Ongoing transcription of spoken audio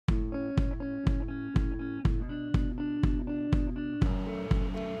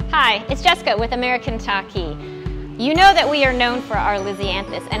Hi, it's Jessica with American Takii. You know that we are known for our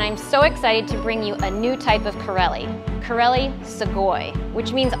Lisianthus, and I'm so excited to bring you a new type of Corelli, Corelli Sugoi,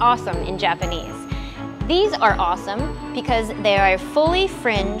 which means awesome in Japanese. These are awesome because they are fully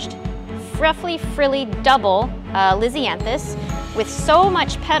fringed, roughly frilly double Lisianthus with so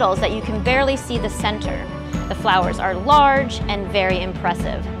much petals that you can barely see the center. The flowers are large and very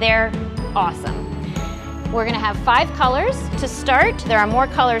impressive. They're awesome. We're gonna have 5 colors to start. There are more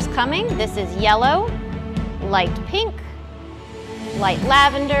colors coming. This is yellow, light pink, light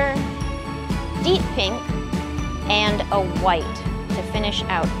lavender, deep pink, and a white to finish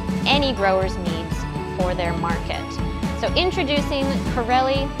out any grower's needs for their market. So introducing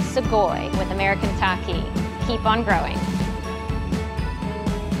Corelli Sugoi with American Takii. Keep on growing.